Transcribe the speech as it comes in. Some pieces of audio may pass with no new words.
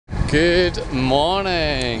Good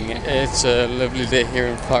morning. It's a lovely day here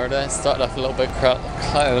in Florida. Started off a little bit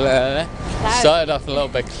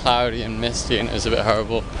cloudy and misty, and it was a bit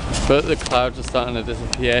horrible. But the clouds are starting to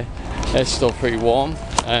disappear. It's still pretty warm,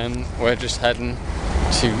 and we're just heading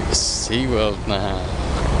to SeaWorld now.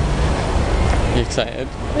 You excited?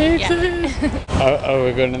 Yeah.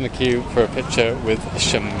 We're going in the queue for a picture with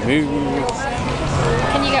Shamu.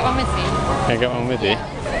 Can you get one with me? Can I get one with you?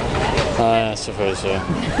 I suppose so. I'm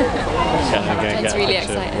going to get really a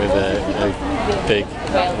picture excited. with a big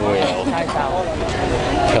whale.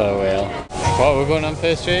 Killer whale. What are we going on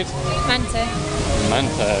first, Jade? Manta.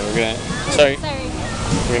 Manta.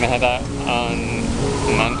 We're gonna head out on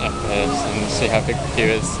Manta first and see how big the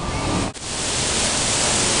queue is.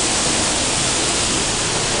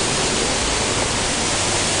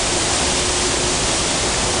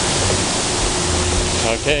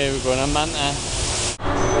 Okay, we're going on Manta.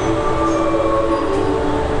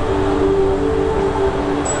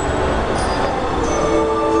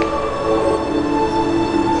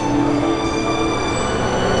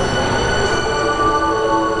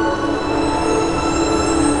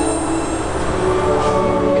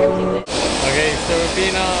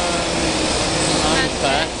 Been on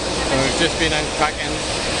Manta, and we've just been on Kraken,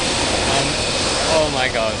 and oh my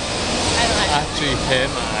god, I actually hurt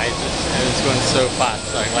my eyes. It was going so fast,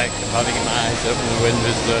 so I like having my eyes open, the wind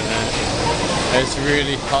was blowing in. It's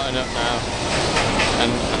really hotting up now, and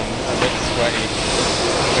I'm a bit sweaty.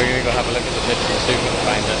 We're going to go have a look at the picture and see if we can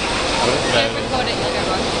find it. Don't record it, you'll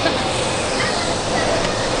go on.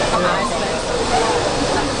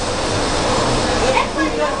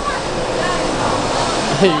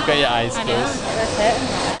 You got your eyes closed. That's it.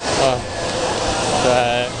 Oh.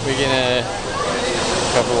 So we're gonna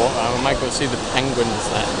have a walk around. We might go see the penguins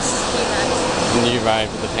next. The new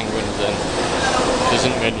ride with the penguins in. It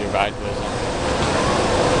isn't really a ride, is it?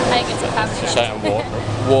 I think it's a family ride. Just like a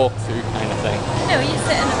walk through kind of thing. No, you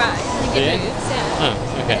sit in the ride and it moves, yeah. Oh,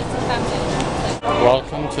 okay. It's a family.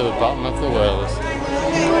 Welcome to the bottom of the world.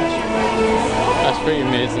 That's pretty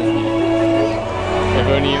amazing. If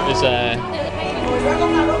only it was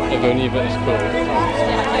if only it was cool.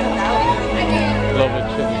 Love it.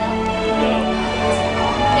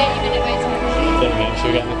 30-minute wait. 30 minutes, should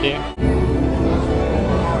we get in the queue?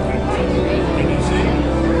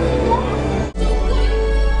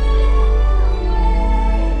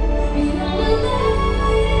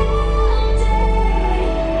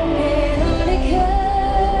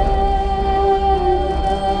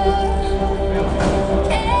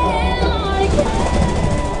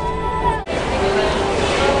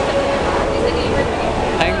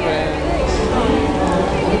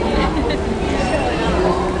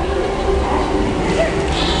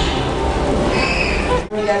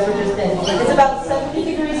 It's about 70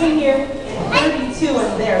 degrees in here, 32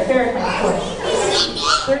 in there, Fahrenheit, of course.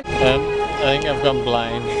 I think I've gone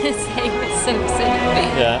blind. Same, it's so silly.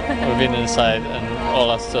 Yeah, we've been inside and all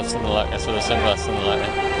our stuff's in the locker, so the sunglasses in the locker. I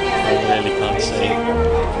really can't see.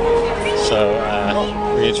 So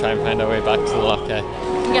we're going to try and find our way back to the locker.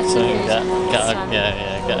 Get some food.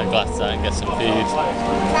 Get a glass out and get some food.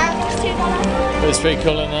 But it's pretty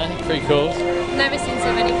cool in there, pretty cool. Never seen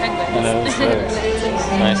so many penguins. I know, it's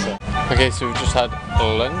nice. Okay, so we've just had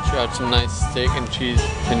lunch. We had some nice steak and cheese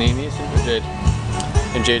paninis, and we did.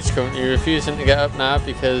 And Jade's currently refusing to get up now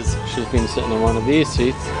because she's been sitting on one of these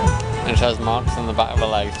seats and she has marks on the back of her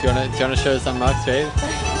legs. Do you want to show us some marks, Jade?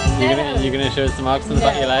 You're gonna show us the marks on the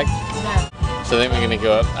back of your legs? No. So I think we're gonna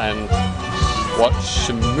go up and watch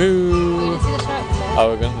Shamu. We're going to see the sharks first. Oh,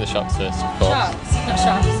 we're going to the shops first, of course. Sharks, not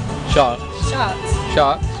sharks. Sharks. Sharks.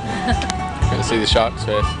 Sharks. We're going to see the sharks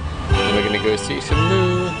first, and then we're going to go see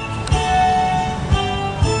Shamu.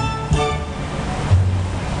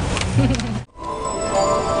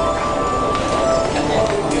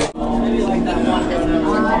 Maybe like that one, a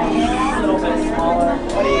little bit smaller.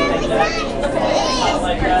 What do you think?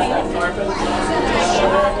 Like that carpet?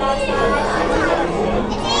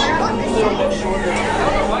 A little bit shorter. I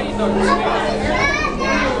don't know why you thought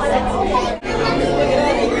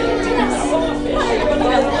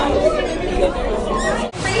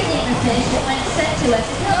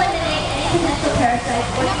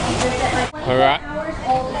Alright. I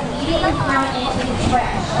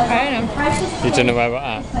don't know. You don't know where we're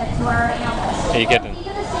at? Are you kidding?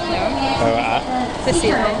 Where we're at? The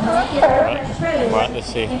sea lion. Right. We're at the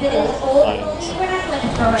sea lions.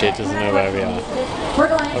 Jade doesn't know where we are.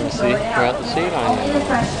 Obviously, we're at the sea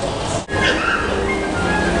lions.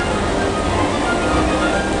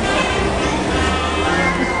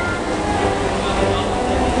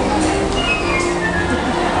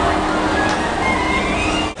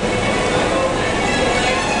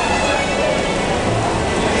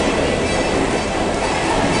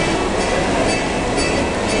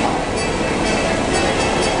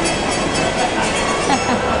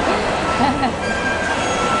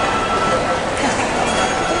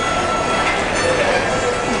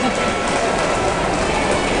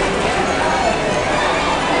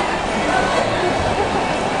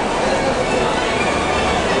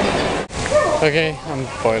 Okay, I'm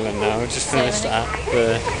boiling now. We just finished at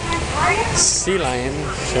the Sea Lion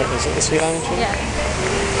show. Is it the Sea Lion show? Yeah.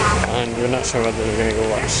 And we're not sure whether we're going to go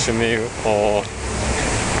watch Shamu or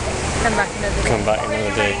Come back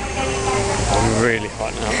another day. I'm really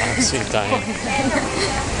hot now. I'm absolutely dying.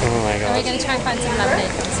 Oh my god. Are we going to try and find some lemonade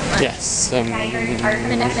or something? Yes,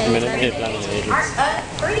 Minute Maid lemonade.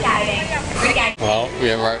 Well, we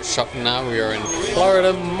are out shopping now. We are in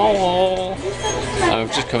Florida Mall. And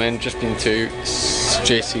we've just come in, just been to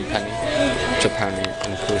JC Penney, which apparently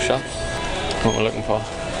is a cool shop. What we're looking for?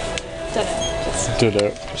 Don't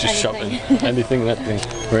know. Just shopping. Anything.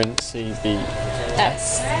 We're in CVS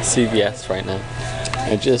right now.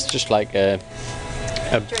 It's just like a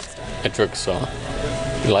drugstore.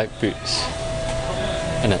 Like Boots.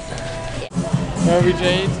 In it. Where are we,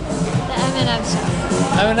 Jade? The M&M shop.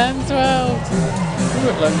 M&M's World!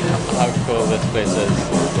 Look how cool this place is.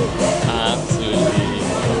 Absolutely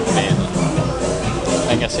amazing. I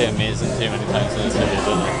think I say amazing too many times in this video,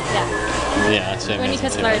 don't I? Yeah. Yeah, I say amazing. Only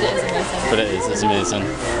because Florida is amazing. But it's amazing.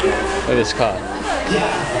 Look at this car.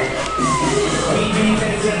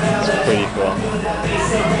 It's pretty cool.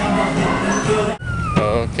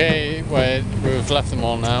 Okay, we've left the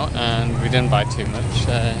mall now and we didn't buy too much.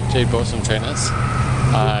 Jade bought some trainers.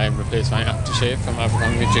 I replaced my aftershave from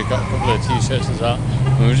Abercrombie. Jade got a couple of t-shirts as well.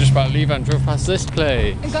 And we were just about to leave and drove past this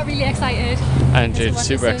place. I got really excited. And Jade's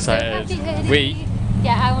super excited.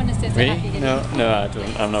 Yeah, I want to say so happy. No, I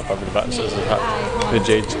don't. I'm not bothered about so happy. But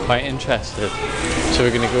Jade's quite interested. So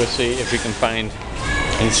we're going to go see if we can find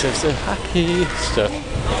any sorts of hacky stuff.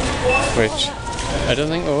 Which I don't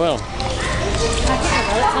think we will.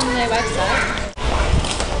 It's on their website.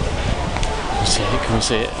 Can we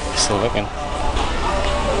see it? Still looking.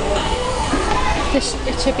 It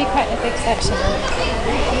should be quite a big section.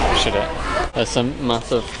 Should it? There's some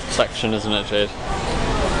massive section, isn't it, Jade?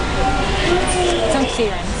 It's on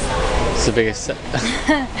clearance. It's the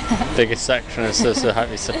biggest section of so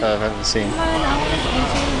happy stuff I've ever seen.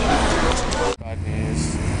 Bad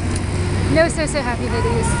news. No so happy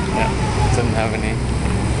hoodies. Yeah, didn't have any.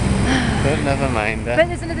 But never mind. But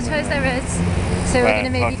there's another choice there is. So we're going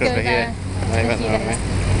to maybe go there in a few days.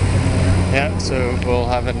 Yeah, so we'll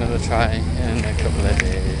have another try in a couple of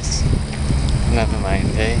days. Never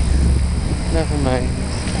mind, eh? Never mind.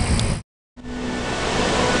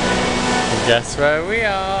 Guess where we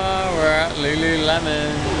are? We're at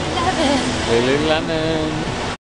Lululemon. Lululemon.